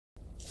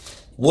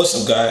What's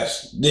up,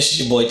 guys? This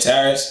is your boy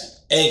Taris,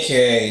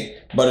 aka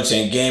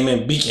Butterchain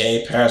Gaming,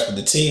 BKA Paris with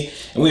the T,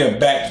 and we are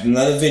back with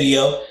another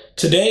video.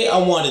 Today I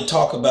want to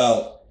talk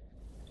about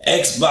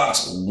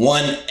Xbox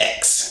One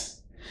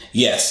X.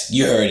 Yes,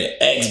 you heard it,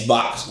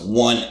 Xbox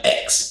One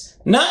X.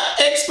 Not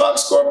Xbox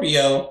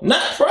Scorpio,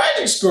 not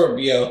Project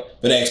Scorpio,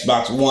 but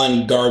Xbox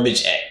One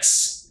Garbage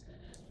X.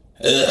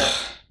 Ugh.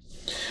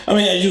 I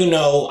mean, as you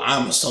know,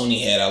 I'm a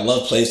Sony head. I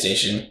love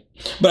PlayStation,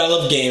 but I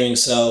love gaming,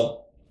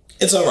 so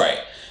it's alright.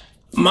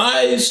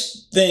 My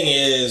thing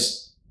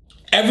is,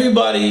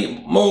 basically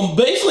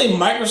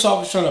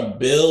Microsoft is trying to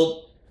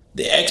build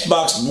the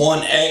Xbox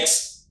One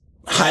X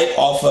hype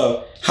off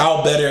of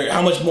how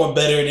much more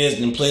better it is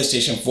than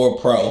PlayStation 4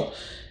 Pro.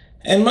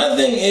 And my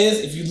thing is,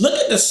 if you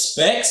look at the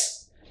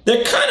specs,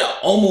 they're kind of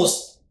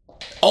almost,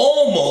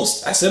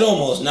 I said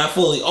almost, not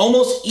fully,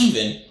 almost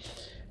even.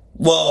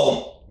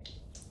 Well,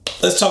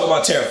 let's talk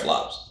about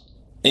teraflops.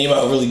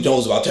 Anybody who really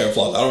knows about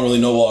teraflops, I don't really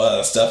know all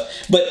that stuff,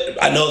 but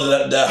I know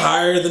that the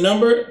higher the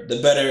number,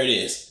 the better it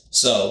is.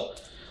 So,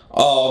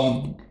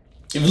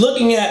 if you're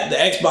looking at the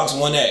Xbox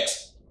One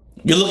X,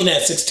 you're looking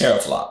at 6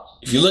 teraflops.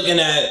 If you're looking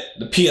at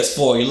the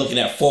PS4, you're looking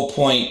at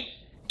 4.12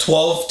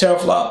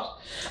 teraflops.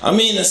 I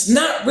mean, it's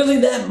not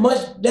really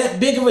that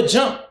big of a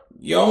jump.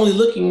 You're only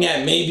looking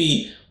at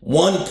maybe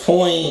if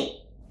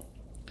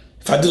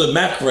I do the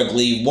math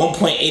correctly,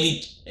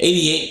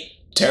 1.88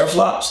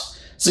 teraflops.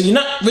 So you're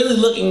not really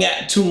looking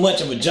at too much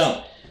of a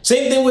jump.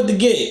 Same thing with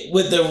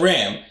the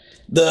RAM.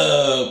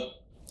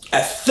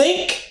 I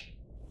think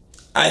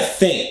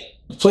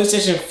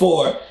PlayStation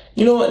 4,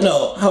 you know what?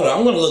 No, hold on.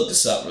 I'm going to look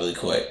this up really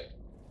quick.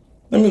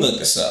 Let me look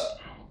this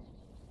up.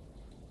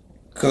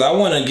 Cuz I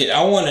want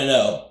to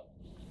know.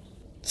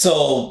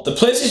 So, the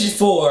PlayStation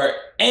 4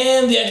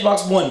 and the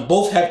Xbox One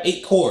both have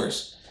 8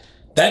 cores.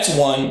 That's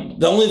one.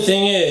 The only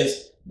thing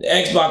is the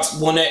Xbox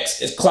One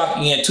X is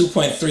clocking at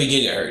 2.3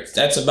 gigahertz.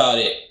 That's about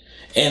it.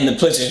 And the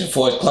PlayStation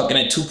 4 is clocking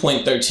at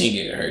 2.13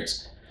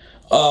 gigahertz.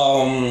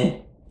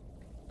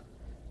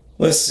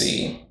 Let's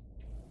see.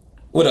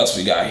 What else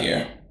we got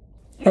here?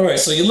 Alright,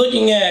 so you're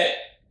looking at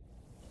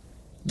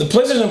the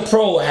PlayStation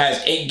Pro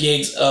has 8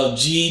 gigs of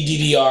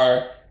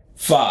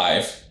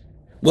GDDR5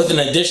 with an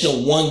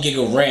additional 1 gig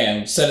of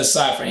RAM set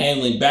aside for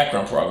handling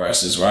background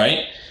progresses,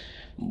 right?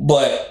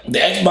 But the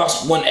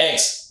Xbox One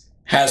X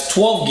has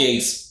 12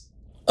 gigs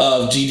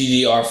of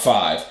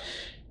GDDR5.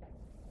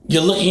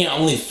 You're looking at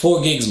only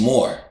 4 gigs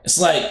more. It's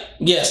like,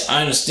 yes,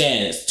 I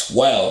understand it's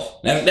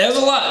 12. Now, that's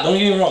a lot. Don't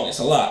get me wrong, it's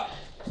a lot.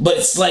 But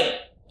it's like,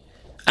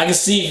 I can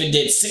see if it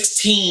did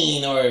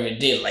 16 or if it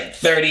did like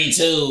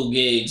 32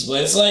 gigs.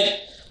 But it's like,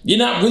 you're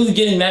not really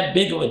getting that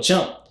big of a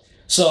jump.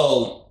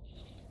 So,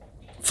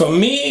 for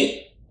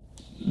me,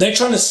 they're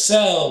trying to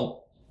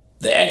sell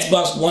the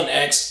Xbox One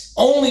X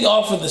only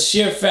off of the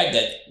sheer fact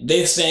that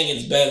they're saying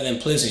it's better than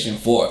PlayStation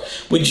 4.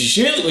 What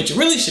you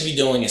really should be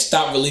doing is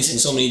stop releasing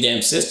so many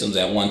damn systems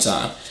at one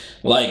time.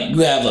 Like,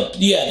 you have the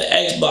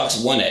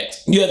Xbox One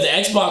X, you have the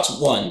Xbox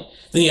One,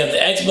 then you have the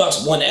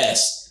Xbox One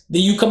S,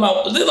 then you come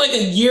out, then like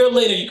a year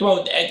later, you come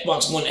out with the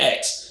Xbox One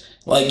X.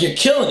 Like, you're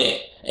killing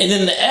it. And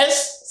then the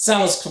S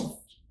sounds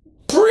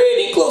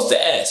pretty close to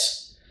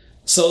S.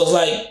 So it's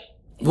like,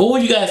 what were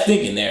you guys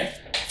thinking there,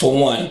 for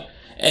one?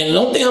 And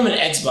don't think I'm an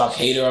Xbox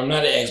hater. I'm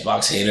not an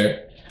Xbox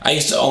hater. I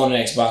used to own an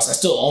Xbox. I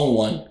still own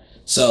one.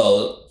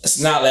 So it's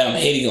not that I'm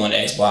hating on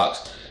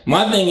Xbox.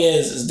 My thing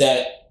is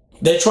that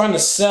they're trying to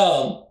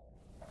sell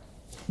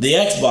the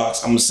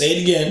Xbox, I'm going to say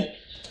it again,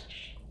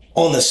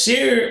 on the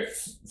sheer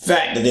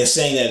fact that they're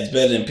saying that it's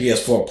better than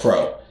PS4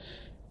 Pro.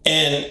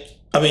 And,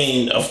 I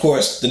mean, of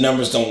course, the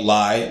numbers don't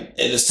lie.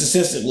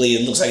 Statistically,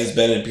 it looks like it's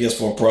better than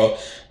PS4 Pro.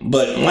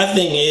 But my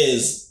thing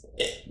is,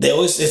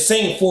 it's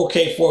saying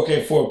 4K,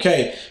 4K,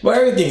 4K, but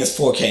everything is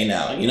 4K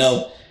now, you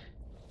know?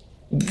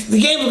 The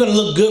games are going to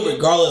look good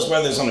regardless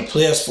whether it's on the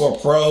PS4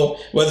 Pro,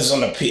 whether it's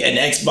on an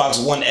Xbox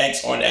One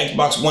X or an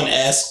Xbox One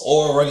S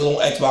or a regular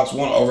Xbox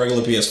One or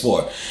regular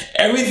PS4.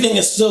 Everything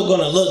is still going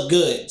to look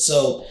good,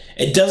 so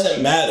it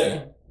doesn't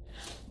matter.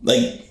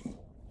 Like,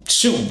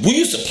 shoot, we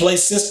used to play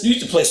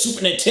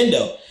Super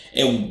Nintendo,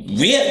 and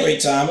we had a great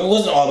time. It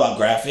wasn't all about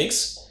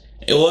graphics.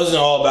 It wasn't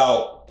all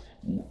about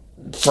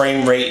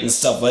frame rate and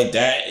stuff like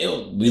that.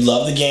 We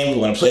love the game. We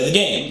want to play the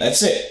game.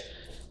 That's it.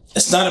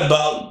 It's not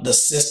about the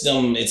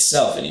system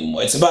itself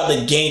anymore. It's about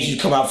the games you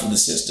come out for the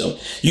system.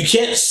 You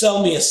can't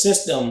sell me a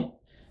system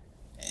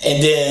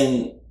and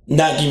then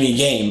not give me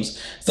games.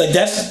 It's like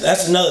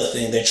that's another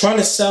thing. They're trying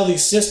to sell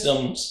these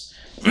systems.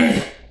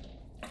 You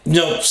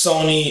know,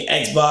 Sony,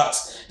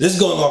 Xbox. This is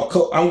going off.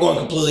 I'm going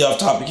completely off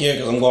topic here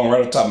because I'm going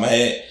right off the top of my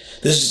head.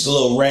 This is just a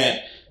little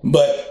rant.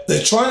 But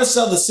they're trying to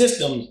sell the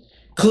system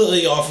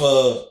clearly off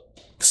of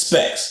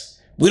specs.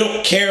 We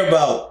don't care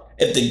about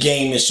if the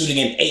game is shooting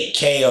in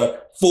 8K or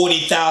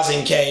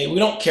 40,000K. We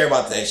don't care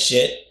about that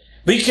shit.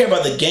 We care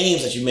about the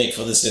games that you make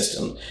for the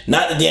system,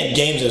 not the damn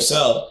games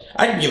themselves.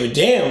 I can give a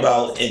damn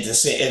about if the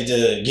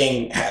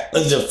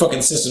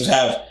fucking systems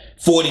have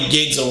 40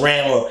 gigs of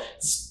RAM or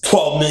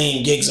 12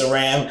 million gigs of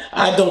RAM.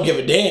 I don't give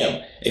a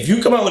damn. If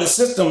you come out with a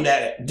system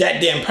that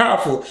damn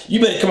powerful, you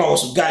better come out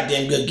with some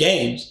goddamn good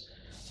games.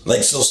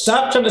 Like, so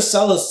stop trying to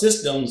sell us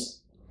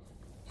systems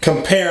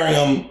comparing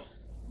them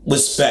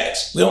with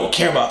specs. We don't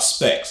care about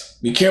specs.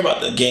 We care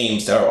about the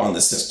games that are on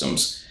the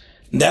systems.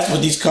 That's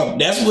what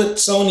that's what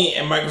Sony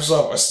and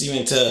Microsoft are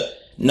seeming to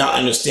not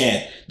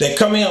understand. They're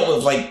coming out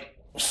with like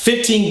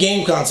 15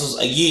 game consoles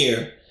a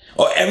year,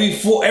 or every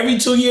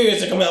 2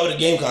 years they're coming out with a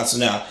game console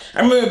now.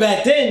 I remember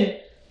back then,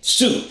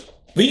 shoot,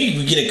 we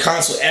would get a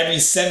console every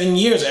 7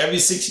 years or every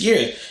 6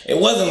 years. It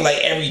wasn't like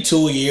every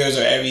 2 years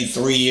or every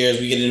 3 years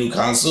we get a new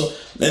console.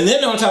 And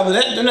then on top of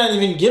that, they're not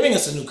even giving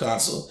us a new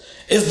console.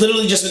 It's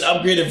literally just an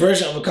upgraded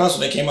version of a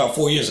console that came out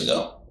 4 years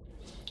ago.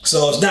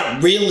 So it's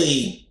not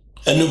really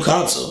a new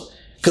console,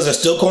 because they're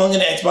still calling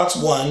it an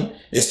Xbox One.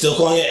 They're still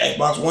calling it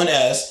Xbox One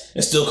S.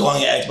 They're still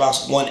calling it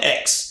Xbox One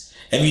X.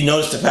 Have you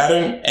noticed the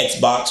pattern?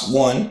 Xbox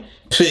One,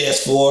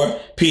 PS4,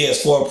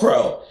 PS4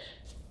 Pro.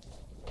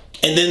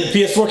 And then the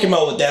PS4 came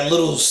out with that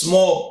little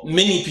small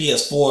mini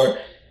PS4,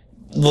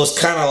 was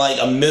kind of like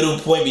a middle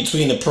point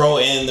between the Pro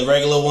and the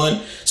regular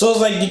one. So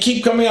it's like you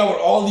keep coming out with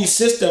all these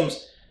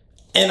systems,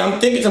 and I'm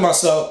thinking to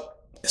myself,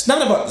 it's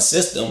not about the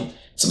system.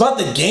 It's about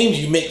the games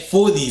you make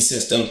for these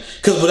systems.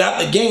 Because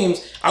without the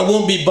games, I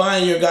won't be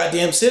buying your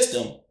goddamn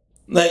system.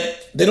 Like,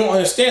 they don't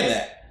understand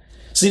that.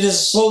 See, this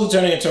is slowly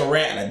turning into a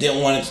rant, and I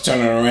didn't want it to turn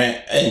into a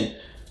rant. And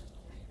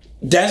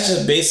that's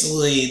just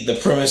basically the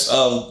premise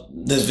of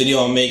this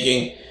video I'm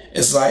making.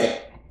 It's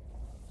like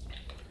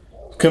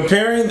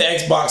comparing the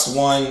Xbox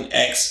One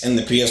X and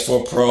the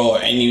PS4 Pro, or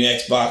any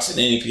Xbox and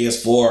any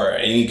PS4, or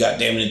any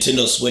goddamn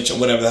Nintendo Switch, or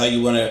whatever the hell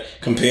you want to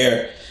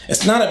compare.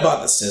 It's not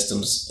about the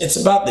systems. It's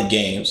about the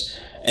games.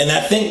 And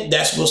I think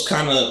that's what's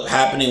kind of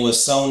happening with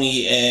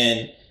Sony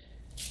and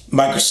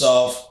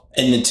Microsoft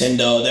and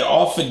Nintendo. They're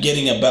all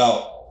forgetting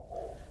about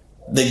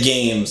the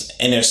games,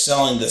 and they're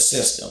selling the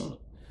system.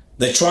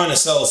 They're trying to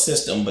sell a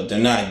system, but they're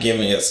not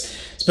giving us,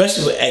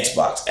 especially with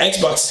Xbox.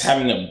 Xbox is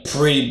having a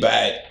pretty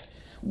bad,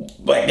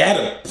 like, they had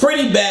a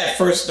pretty bad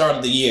first start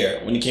of the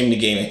year when it came to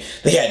gaming.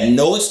 They had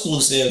no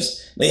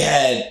exclusives.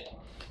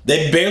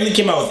 They barely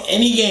came out with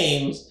any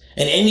games,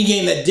 and any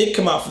game that did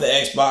come out for the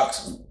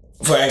Xbox,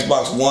 for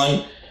Xbox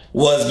One,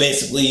 was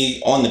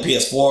basically on the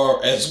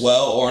PS4 as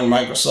well, or in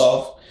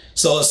Microsoft.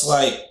 So it's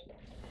like,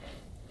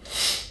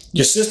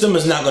 your system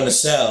is not going to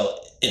sell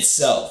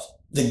itself.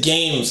 The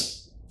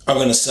games are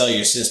going to sell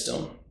your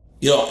system.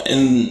 You know,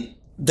 and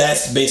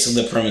that's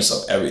basically the premise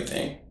of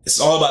everything. It's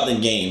all about the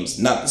games,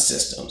 not the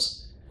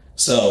systems.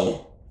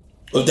 So,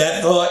 with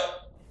that thought,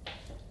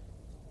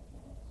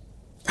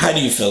 how do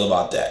you feel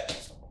about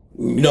that?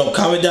 You know,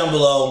 comment down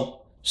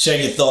below,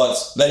 share your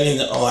thoughts, let me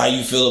know how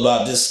you feel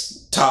about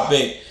this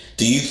topic.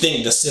 Do you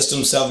think the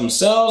systems sell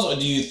themselves, or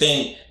do you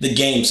think the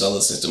games sell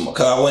the system?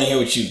 Because I want to hear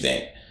what you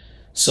think.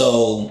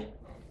 So,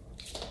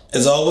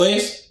 as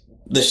always,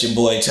 this your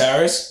boy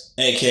Taris,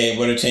 aka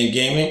Entertainment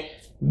Gaming,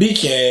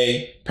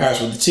 BK, Paris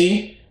with the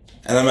T,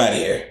 and I'm out of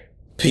here.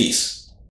 Peace.